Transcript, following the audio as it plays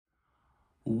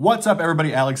What's up,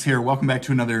 everybody? Alex here. Welcome back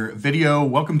to another video.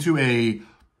 Welcome to a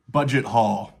budget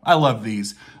haul. I love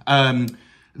these.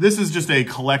 This is just a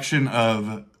collection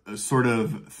of sort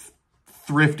of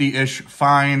thrifty-ish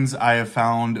finds I have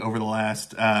found over the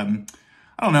last, I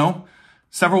don't know,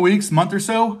 several weeks, month or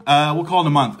so. We'll call it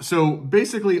a month. So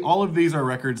basically, all of these are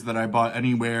records that I bought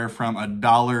anywhere from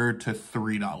 $1 to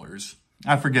 $3.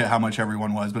 I forget how much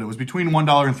everyone was, but it was between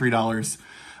 $1 and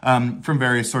 $3 from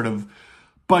various sort of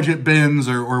budget bins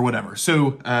or whatever.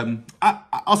 So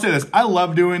I'll say this, I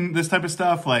love doing this type of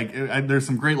stuff. Like there's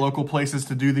some great local places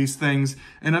to do these things,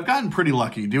 and I've gotten pretty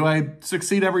lucky. Do I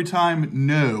succeed every time?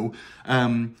 No.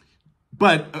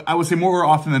 But I would say more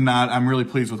often than not, I'm really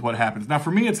pleased with what happens. Now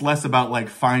for me, it's less about like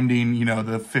finding, you know,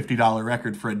 the $50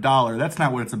 record for $1. That's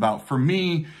not what it's about. For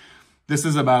me, this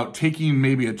is about taking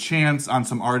maybe a chance on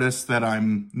some artists that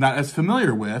I'm not as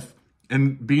familiar with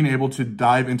and being able to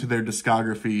dive into their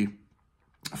discography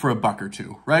for $1 or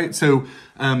 $2, right? So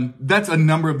that's a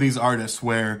number of these artists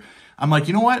where I'm like,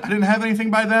 you know what? I didn't have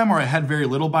anything by them, or I had very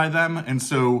little by them. And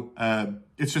so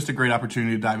it's just a great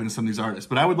opportunity to dive into some of these artists.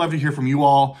 But I would love to hear from you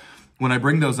all when I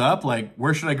bring those up. Like,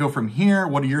 where should I go from here?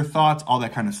 What are your thoughts? All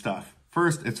that kind of stuff.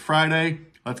 First, it's Friday.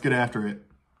 Let's get after it.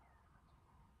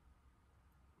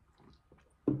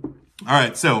 All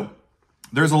right, so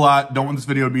there's a lot. Don't want this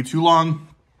video to be too long,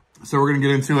 so we're going to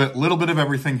get into it. A little bit of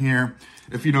everything here.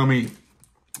 If you know me,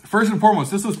 first and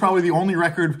foremost, this was probably the only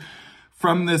record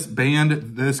from this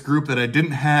band, this group, that I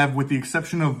didn't have, with the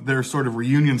exception of their sort of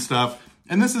reunion stuff.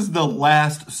 And this is the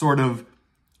last sort of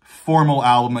formal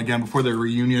album, again, before their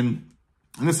reunion.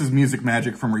 And this is Music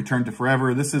Magic from Return to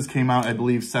Forever. This came out, I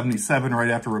believe, 77,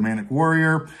 right after Romantic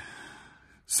Warrior.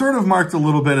 Sort of marked a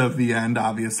little bit of the end,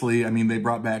 obviously. I mean, they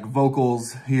brought back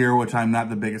vocals here, which I'm not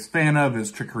the biggest fan of, is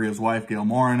Chick Corea's wife, Gail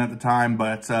Moran, at the time.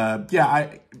 But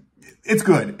yeah, it's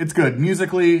good. It's good.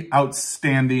 Musically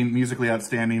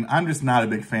outstanding. I'm just not a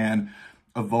big fan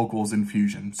of vocals in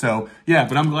Fusion. So yeah,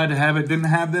 but I'm glad to have it. Didn't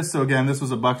have this. So again, this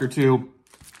was $1 or $2.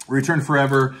 Return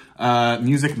Forever,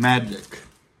 Music Magic.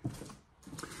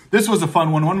 This was a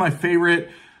fun one. One of my favorite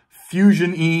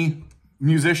Fusion-y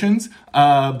musicians.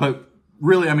 But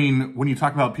really, I mean, when you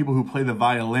talk about people who play the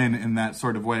violin in that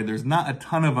sort of way, there's not a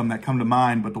ton of them that come to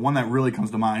mind, but the one that really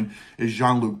comes to mind is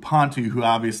Jean-Luc Ponty, who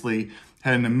obviously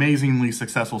had an amazingly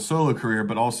successful solo career,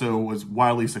 but also was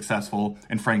wildly successful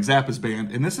in Frank Zappa's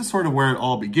band. And this is sort of where it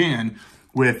all began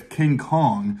with King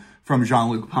Kong from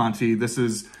Jean-Luc Ponty. This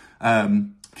is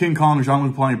King Kong.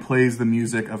 Jean-Luc Ponty plays the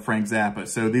music of Frank Zappa.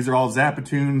 So these are all Zappa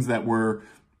tunes that were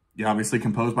obviously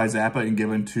composed by Zappa and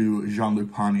given to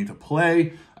Jean-Luc Ponty to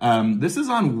play. This is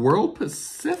on World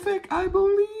Pacific, I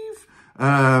believe.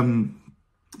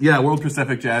 Yeah, World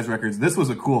Pacific Jazz Records. This was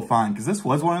a cool find, because this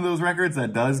was one of those records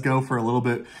that does go for a little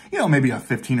bit, you know, maybe a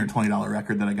 $15 or $20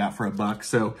 record that I got for $1.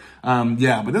 So,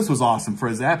 yeah, but this was awesome. For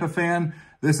a Zappa fan,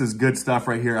 this is good stuff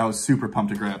right here. I was super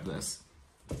pumped to grab this.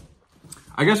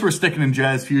 I guess we're sticking in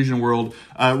jazz fusion world.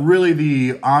 Really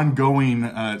the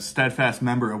ongoing steadfast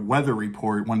member of Weather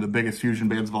Report, one of the biggest fusion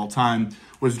bands of all time,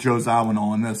 was Joe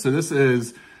Zawinul in this. So this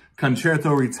is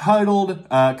Concerto Retitled,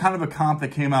 kind of a comp that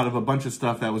came out of a bunch of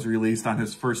stuff that was released on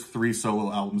his first 3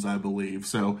 solo albums, I believe.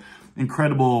 So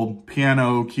incredible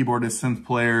piano, keyboardist, synth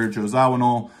player, Joe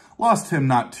Zawinul. Lost him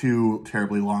not too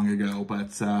terribly long ago,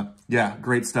 but yeah,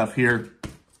 great stuff here.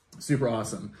 Super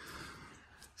awesome.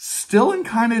 Still in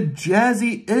kind of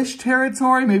jazzy-ish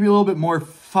territory, maybe a little bit more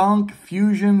funk,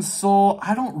 fusion, soul.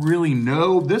 I don't really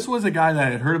know. This was a guy that I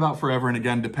had heard about forever, and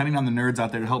again, depending on the nerds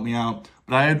out there to help me out,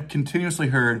 but I had continuously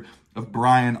heard of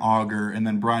Brian Auger and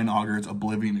then Brian Auger's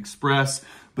Oblivion Express,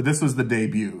 but this was the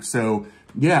debut. So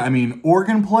yeah, I mean,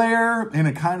 organ player in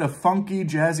a kind of funky,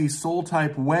 jazzy, soul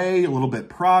type way, a little bit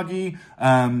proggy.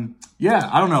 Yeah,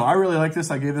 I don't know. I really like this.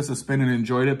 I gave this a spin and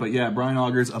enjoyed it, but yeah, Brian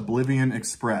Auger's Oblivion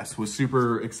Express. Was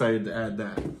super excited to add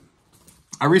that.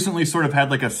 I recently sort of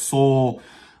had like a soul,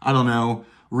 I don't know,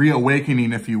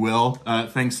 reawakening, if you will,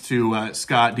 thanks to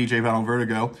Scott, DJ Vinyl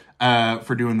Vertigo,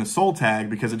 for doing the soul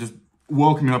tag, because it just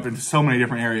woke me up into so many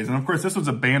different areas. And of course, this was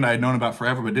a band I had known about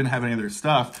forever, but didn't have any of their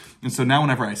stuff. And so now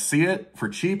whenever I see it for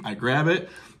cheap, I grab it.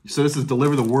 So this is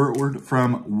Deliver the Word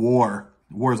from War.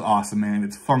 War is awesome, man.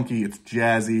 It's funky, it's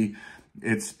jazzy,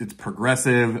 it's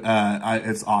progressive,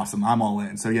 it's awesome. I'm all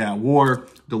in. So yeah, War,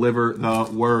 Deliver the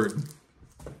Word.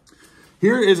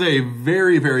 Here is a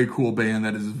very, very cool band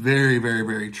that is very, very,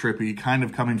 very trippy, kind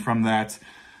of coming from that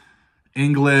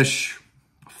English,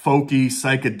 folky,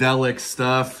 psychedelic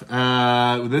stuff.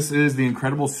 This is the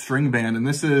Incredible String Band, and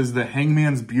this is the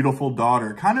Hangman's Beautiful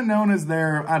Daughter, kind of known as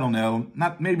their, I don't know,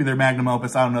 not maybe their magnum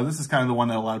opus, I don't know. This is kind of the one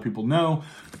that a lot of people know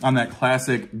on that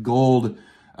classic gold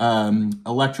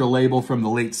electro label from the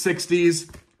late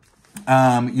 60s.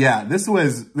 Yeah, this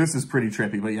is pretty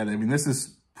trippy, but yeah, I mean, this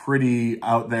is pretty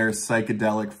out there,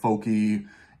 psychedelic, folky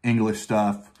English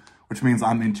stuff, which means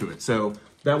I'm into it. So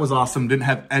that was awesome. Didn't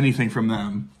have anything from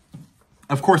them.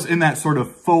 Of course, in that sort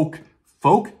of funk,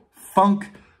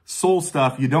 soul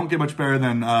stuff, you don't get much better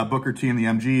than Booker T and the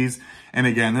MGs. And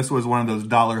again, this was one of those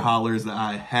dollar hollers that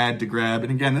I had to grab.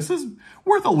 And again, this is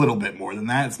worth a little bit more than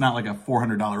that. It's not like a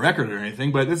 $400 record or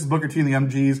anything, but this is Booker T and the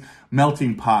MGs,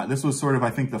 Melting Pot. This was sort of, I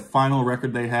think, the final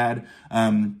record they had,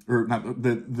 or not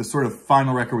the sort of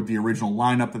final record with the original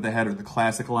lineup that they had, or the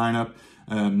classic lineup.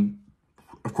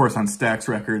 Of course, on Stax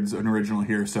Records, an original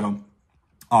here. So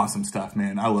awesome stuff,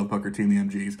 man. I love Booker T and the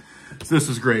MGs. So this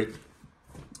is great.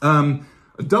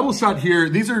 A double shot here.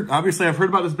 These are, obviously, I've heard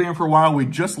about this band for a while. We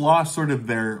just lost sort of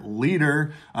their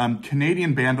leader,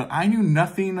 Canadian band, but I knew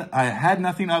nothing. I had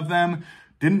nothing of them.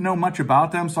 Didn't know much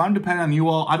about them, so I'm depending on you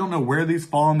all. I don't know where these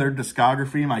fall in their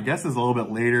discography. My guess is a little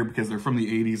bit later because they're from the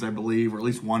 80s, I believe, or at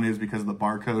least one is because of the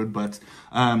barcode. But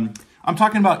I'm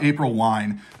talking about April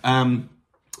Wine.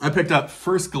 I picked up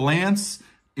First Glance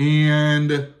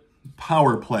and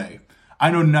Power Play. I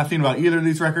know nothing about either of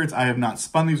these records. I have not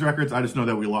spun these records. I just know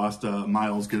that we lost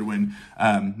Miles Goodwin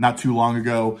not too long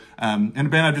ago. And a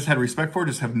band I've just had respect for,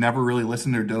 just have never really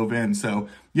listened or dove in. So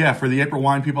yeah, for the April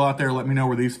Wine people out there, let me know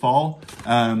where these fall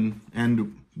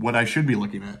and what I should be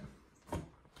looking at.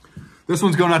 This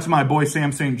one's going out to my boy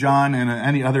Sam St. John and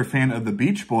any other fan of the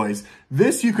Beach Boys.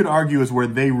 This, you could argue, is where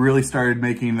they really started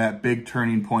making that big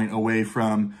turning point away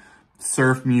from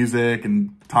surf music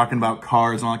and talking about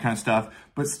cars and all that kind of stuff,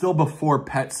 but still before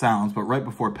Pet Sounds, but right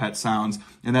before Pet Sounds,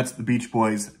 and that's the Beach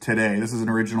Boys today. This is an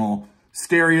original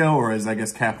stereo, or as I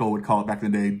guess Capitol would call it back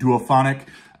in the day, duophonic.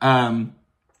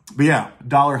 But yeah,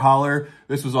 Dollar Holler.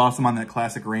 This was awesome on that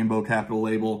classic Rainbow Capitol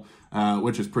label,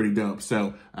 which is pretty dope.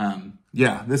 So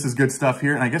yeah, this is good stuff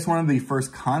here. And I guess one of the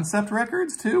first concept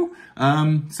records too.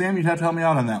 Sam, you'd have to help me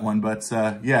out on that one, but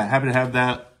yeah, happy to have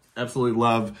that. Absolutely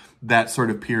love that sort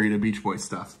of period of Beach Boys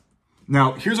stuff.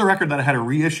 Now, here's a record that I had a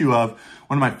reissue of,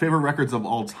 one of my favorite records of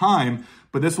all time,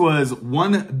 but this was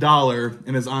 $1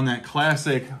 and is on that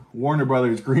classic Warner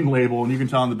Brothers green label, and you can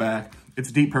tell on the back,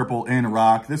 it's Deep Purple in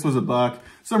rock. This was $1.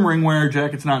 Some ring wear,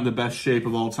 jacket's not in the best shape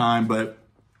of all time, but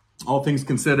all things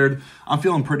considered, I'm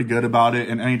feeling pretty good about it,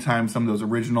 and anytime some of those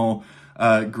original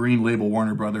green label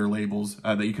Warner Brother labels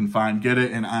that you can find, get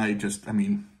it, and I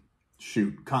mean,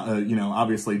 shoot, you know,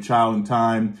 obviously Child in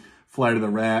Time, Flight of the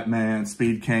Rat, man,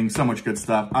 Speed King, so much good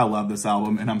stuff. I love this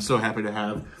album, and I'm so happy to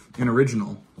have an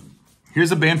original.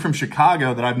 Here's a band from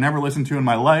Chicago that I've never listened to in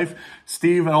my life.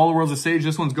 Steve at All the World's a Stage,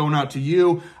 this one's going out to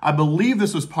you. I believe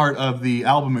this was part of the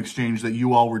album exchange that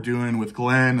you all were doing with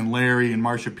Glenn and Larry and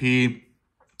Marsha P.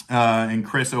 And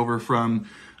Chris over from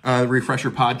the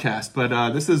Refresher podcast.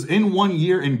 But this is In 1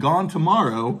 Year and Gone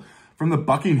Tomorrow from the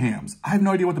Buckinghams. I have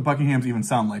no idea what the Buckinghams even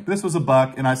sound like. This was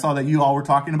 $1, and I saw that you all were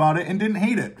talking about it and didn't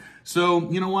hate it. So,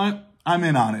 you know what? I'm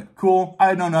in on it. Cool.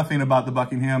 I know nothing about the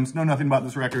Buckinghams, know nothing about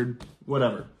this record,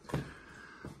 whatever.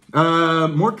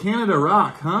 More Canada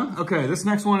rock, huh? Okay, this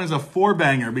next one is a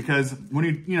 4-banger because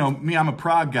when you know, me, I'm a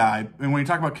prog guy, and when you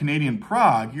talk about Canadian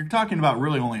prog, you're talking about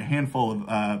really only a handful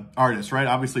of artists, right?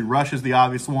 Obviously, Rush is the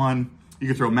obvious one. You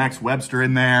could throw Max Webster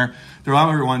in there. There are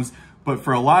other ones. But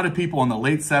for a lot of people in the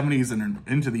late 70s and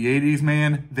into the 80s,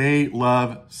 man, they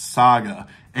love Saga.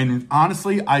 And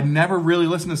honestly, I never really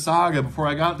listened to Saga before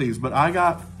I got these, but I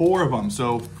got 4 of them.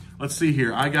 So let's see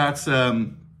here. I got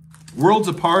Worlds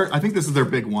Apart. I think this is their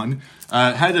big one.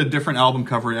 Had a different album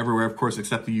cover everywhere, of course,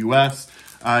 except the US.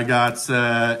 I got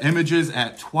Images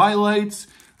at Twilight,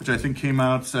 which I think came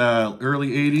out early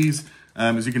 80s.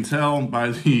 As you can tell by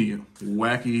the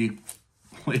wacky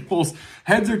labels.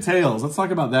 Heads or Tails? Let's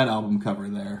talk about that album cover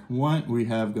there. What we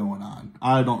have going on.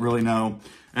 I don't really know.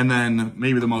 And then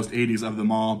maybe the most 80s of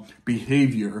them all,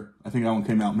 Behavior. I think that one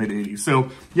came out mid-80s. So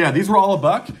yeah, these were all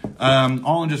 $1.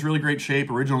 All in just really great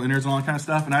shape, original inners and all that kind of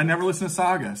stuff. And I never listened to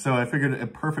Saga. So I figured a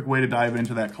perfect way to dive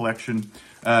into that collection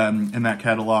in that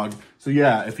catalog. So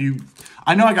yeah,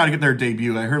 I know I got to get their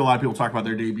debut. I heard a lot of people talk about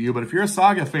their debut, but if you're a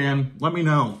Saga fan, let me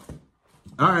know.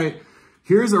 All right.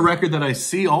 Here's a record that I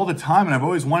see all the time, and I've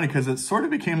always wanted because it sort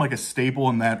of became like a staple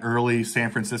in that early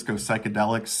San Francisco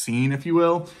psychedelic scene, if you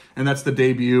will. And that's the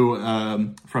debut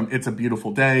from It's a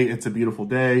Beautiful Day. It's a Beautiful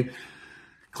Day.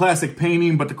 Classic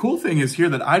Painting. But the cool thing is here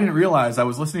that I didn't realize, I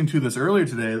was listening to this earlier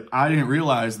today, I didn't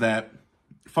realize that,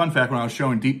 fun fact, when I was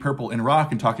showing Deep Purple in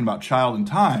rock and talking about Child in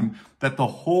Time, that the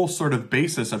whole sort of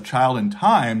basis of Child in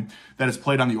Time that is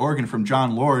played on the organ from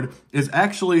John Lord is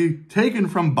actually taken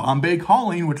from Bombay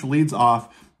Calling, which leads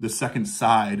off the second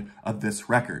side of this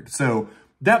record. So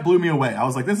that blew me away. I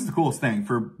was like, this is the coolest thing.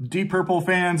 For Deep Purple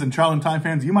fans and Child in Time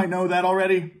fans, you might know that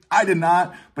already. I did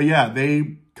not. But yeah,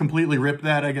 they completely ripped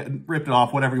it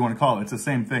off, whatever you want to call it. It's the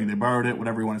same thing. They borrowed it,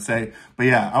 whatever you want to say. But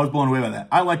yeah, I was blown away by that.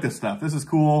 I like this stuff. This is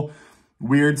cool,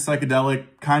 weird, psychedelic,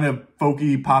 kind of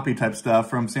folky, poppy type stuff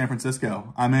from San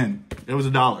Francisco. I'm in. It was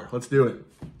 $1. Let's do it.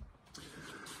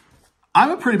 I'm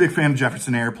a pretty big fan of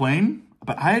Jefferson Airplane,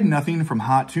 but I had nothing from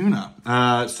Hot Tuna.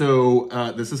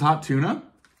 This is Hot Tuna.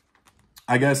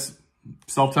 I guess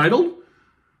self-titled.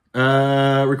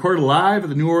 Recorded live at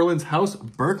the New Orleans House,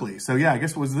 Berkeley. So yeah, I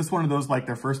guess was this one of those, like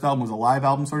their first album was a live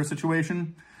album sort of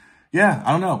situation? Yeah,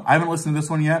 I don't know. I haven't listened to this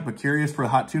one yet, but curious for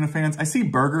Hot Tuna fans. I see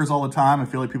burgers all the time. I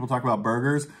feel like people talk about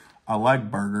burgers. I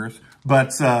like burgers.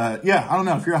 But yeah, I don't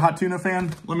know. If you're a Hot Tuna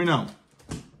fan, let me know.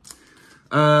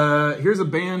 Here's a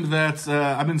band that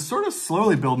I've been sort of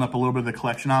slowly building up a little bit of the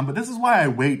collection on, but this is why I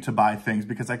wait to buy things,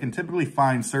 because I can typically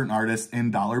find certain artists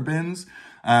in dollar bins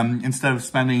instead of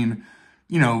spending,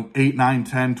 you know, $8, $9,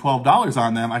 $10, $12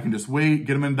 on them. I can just wait,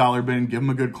 get them in a dollar bin, give them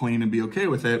a good clean, and be okay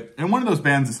with it. And one of those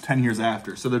bands is 10 Years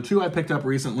After. So the two I picked up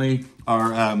recently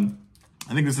are,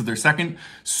 I think this is their second,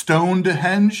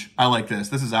 Stonehenge. I like this.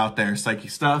 This is out there, psyche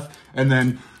stuff. And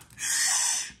then,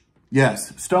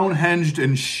 yes, Stonehenged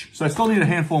and shh. So I still need a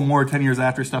handful more 10 Years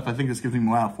After stuff. I think this gives me,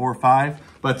 wow, 4 or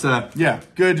 5. But yeah,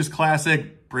 good, just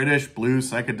classic British blues,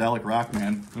 psychedelic rock,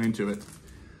 man. I'm into it.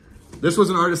 This was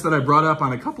an artist that I brought up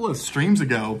on a couple of streams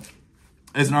ago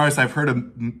as an artist I've heard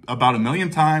about 1,000,000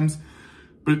 times,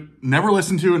 but never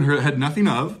listened to and had nothing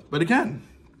of. But again,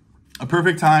 a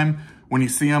perfect time when you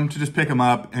see them to just pick them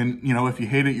up. And, you know, if you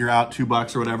hate it, you're out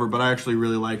 $2 or whatever, but I actually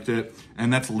really liked it.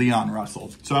 And that's Leon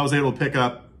Russell. So I was able to pick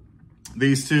up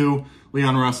these two,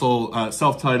 Leon Russell,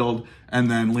 self-titled,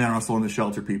 and then Leon Russell and the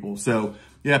Shelter People. So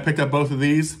yeah, picked up both of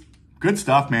these. Good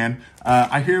stuff, man.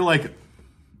 I hear like,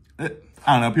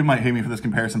 I don't know, people might hate me for this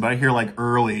comparison, but I hear like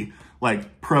early,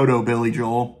 like proto Billy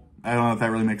Joel. I don't know if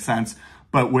that really makes sense,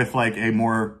 but with like a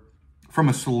more, from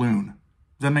a saloon.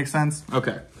 Does that make sense?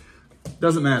 Okay.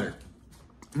 Doesn't matter.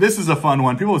 This is a fun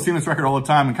one. People have seen this record all the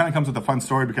time and kind of comes with a fun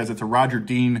story because it's a Roger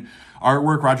Dean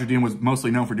artwork. Roger Dean was mostly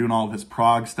known for doing all of his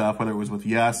prog stuff, whether it was with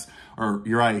Yes or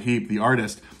Uriah Heep, the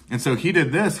artist. And so he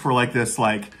did this for like this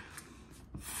like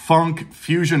funk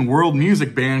fusion world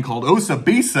music band called Osa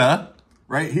Bisa.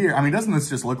 Right here. I mean, doesn't this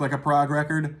just look like a prog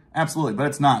record? Absolutely, but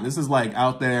it's not. This is like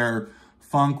out there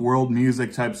funk world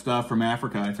music type stuff from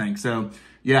Africa, I think. So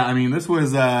yeah, I mean, this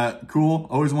was cool.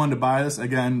 Always wanted to buy this.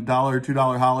 Again, $1,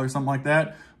 $2 holler, something like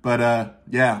that. But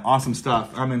yeah, awesome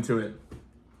stuff. I'm into it.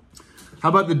 How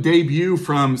about the debut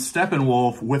from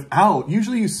Steppenwolf without,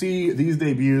 usually you see these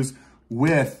debuts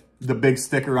with the big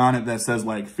sticker on it that says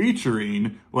like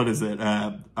featuring, what is it?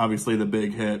 Obviously the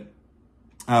big hit.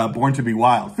 Born to be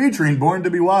Wild, featuring Born to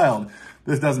be Wild.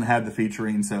 This doesn't have the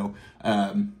featuring, so,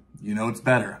 you know, it's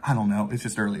better. I don't know. It's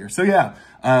just earlier. So yeah,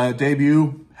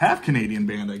 debut, half Canadian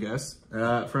band, I guess,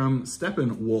 from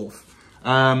Steppenwolf.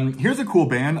 Here's a cool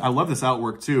band. I love this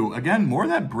artwork too. Again, more of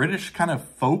that British kind of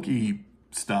folky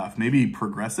stuff, maybe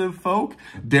progressive folk.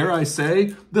 Dare I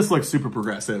say, this looks super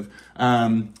progressive.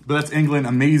 But that's England,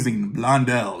 Amazing,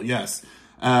 Blondell, yes.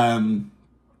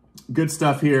 Good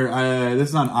stuff here. This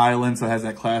is on Island, so it has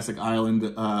that classic Island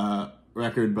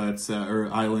record, but or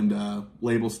Island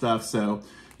label stuff. So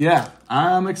yeah,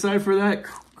 I'm excited for that.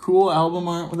 Cool album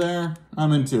art there.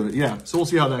 I'm into it. Yeah, so we'll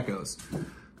see how that goes.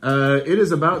 It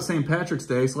is about St. Patrick's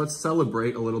Day, so let's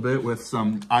celebrate a little bit with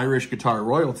some Irish guitar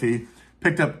royalty.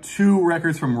 Picked up 2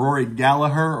 records from Rory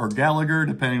Gallagher, or Gallagher,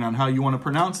 depending on how you want to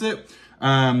pronounce it.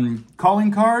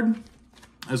 Calling Card,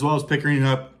 as well as picking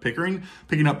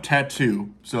up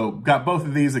Tattoo. So got both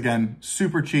of these, again,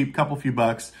 super cheap, couple few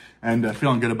bucks, and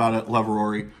feeling good about it. Love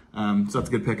Rory. So that's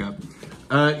a good pickup.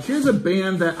 Here's a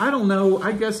band that I don't know.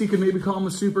 I guess you could maybe call them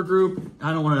a super group.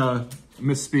 I don't want to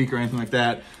misspeak or anything like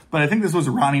that, but I think this was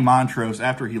Ronnie Montrose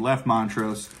after he left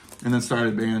Montrose and then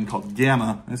started a band called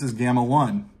Gamma. This is Gamma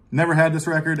 1. Never had this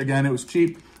record. Again, it was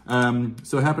cheap.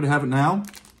 So happy to have it now.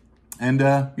 And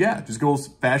yeah, just goes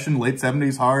fashion, late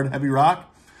 70s, hard, heavy rock.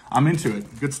 I'm into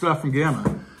it. Good stuff from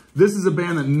Gamma. This is a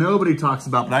band that nobody talks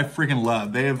about, but I freaking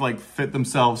love. They have like fit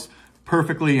themselves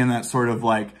perfectly in that sort of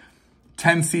like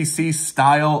 10cc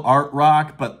style art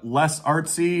rock, but less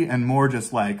artsy and more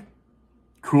just like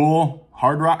cool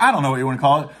hard rock. I don't know what you want to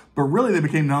call it, but really they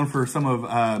became known for some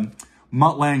of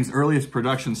Mutt Lange's earliest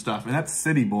production stuff, and that's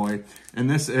City Boy. And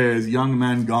this is Young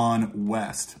Men Gone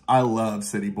West. I love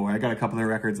City Boy. I got a couple of their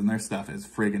records, and their stuff is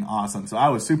friggin' awesome. So I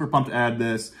was super pumped to add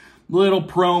this. Little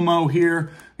promo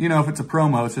here. You know, if it's a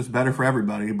promo, it's just better for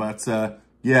everybody. But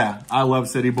yeah, I love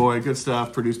City Boy. Good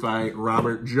stuff. Produced by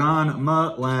Robert John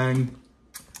Mutt Lange.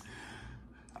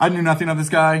 I knew nothing of this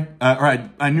guy, or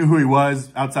I knew who he was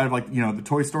outside of like, you know, the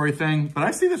Toy Story thing, but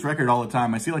I see this record all the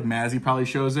time. I see like Mazzy probably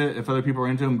shows it. If other people are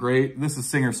into him, great. This is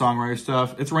singer-songwriter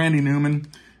stuff. It's Randy Newman,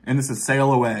 and this is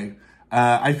Sail Away.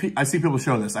 I see people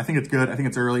show this. I think it's good. I think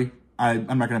it's early.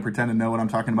 I'm not going to pretend to know what I'm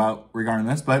talking about regarding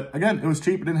this, but again, it was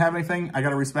cheap. It didn't have anything. I got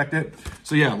to respect it.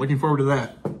 So yeah, looking forward to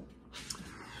that.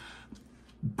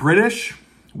 British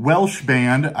Welsh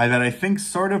band that I think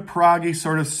sort of proggy,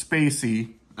 sort of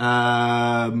spacey,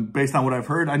 based on what I've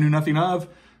heard. I knew nothing of.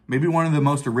 Maybe one of the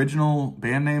most original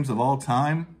band names of all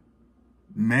time.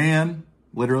 Man,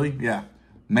 literally, yeah,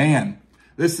 Man.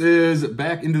 This is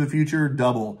Back into the Future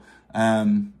Double.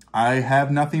 I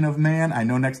have nothing of Man. I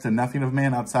know next to nothing of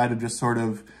Man outside of just sort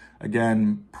of,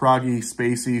 again, proggy,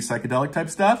 spacey, psychedelic type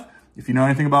stuff. If you know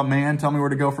anything about Man, tell me where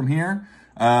to go from here.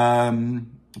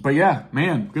 But yeah,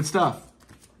 Man, good stuff.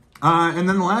 And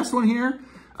then the last one here,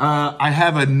 I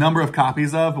have a number of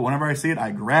copies of, but whenever I see it,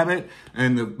 I grab it.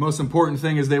 And the most important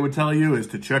thing is they would tell you is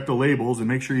to check the labels and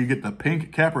make sure you get the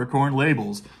pink Capricorn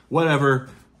labels. Whatever.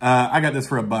 I got this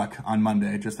for $1 on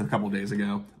Monday, just a couple days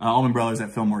ago. Allman Brothers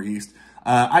at Fillmore East.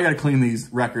 I got to clean these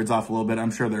records off a little bit.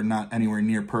 I'm sure they're not anywhere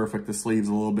near perfect. The sleeve's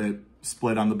a little bit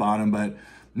split on the bottom, but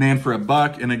man, for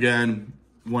 $1. And again,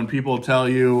 when people tell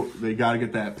you they got to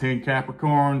get that pink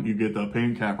Capricorn, you get the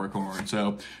pink Capricorn.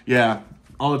 So yeah,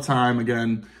 all the time.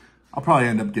 Again, I'll probably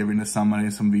end up giving to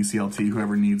somebody, some VCLT,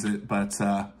 whoever needs it. But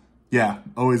yeah,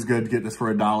 always good to get this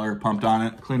for $1, pumped on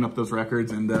it, clean up those records,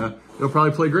 and it'll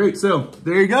probably play great. So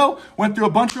there you go. Went through a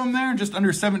bunch of them there in just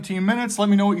under 17 minutes. Let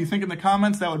me know what you think in the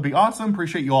comments. That would be awesome.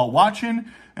 Appreciate you all watching.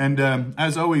 And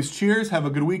as always, cheers. Have a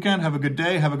good weekend. Have a good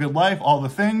day. Have a good life. All the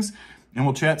things. And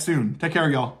we'll chat soon. Take care,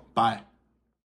 y'all. Bye.